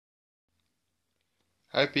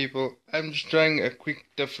Hi people, I'm just trying a quick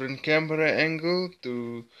different camera angle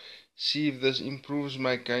to see if this improves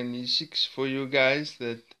my kinesics for you guys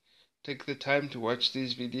that take the time to watch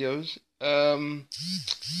these videos.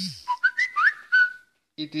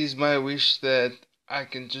 It is my wish that I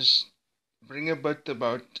can just bring a bit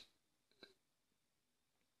about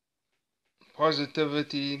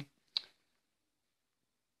positivity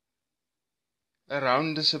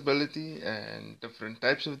around disability and different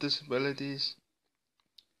types of disabilities,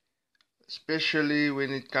 especially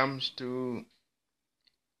when it comes to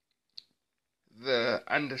the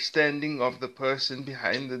understanding of the person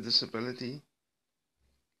behind the disability.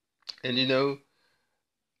 And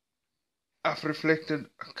I've reflected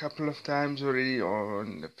a couple of times already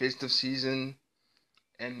on the festive season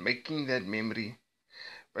and making that memory.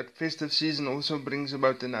 But festive season also brings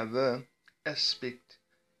about another aspect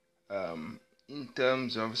in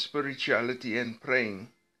terms of spirituality and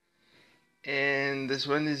praying. And this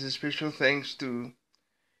one is a special thanks to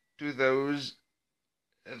those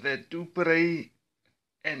that do pray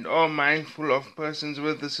and are mindful of persons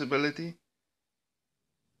with disability.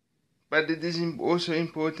 But it is also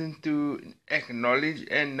important to acknowledge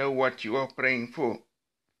and know what you are praying for.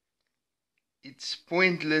 It's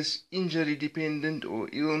pointless, injury dependent or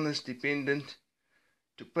illness dependent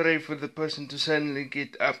to pray for the person to suddenly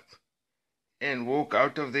get up and walk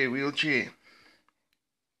out of their wheelchair.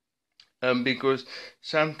 Because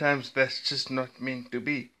sometimes that's just not meant to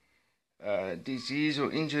be. Disease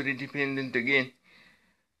or injury dependent again.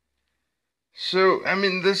 So,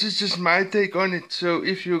 this is just my take on it. So,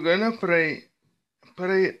 if you're gonna pray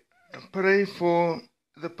for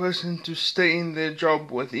the person to stay in their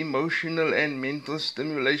job with emotional and mental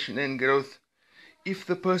stimulation and growth. If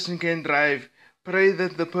the person can drive, pray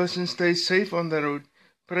that the person stays safe on the road.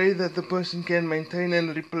 Pray that the person can maintain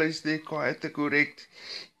and replace their car at the correct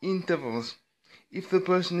intervals. If the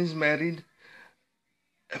person is married,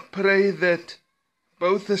 pray that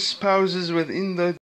both the spouses within the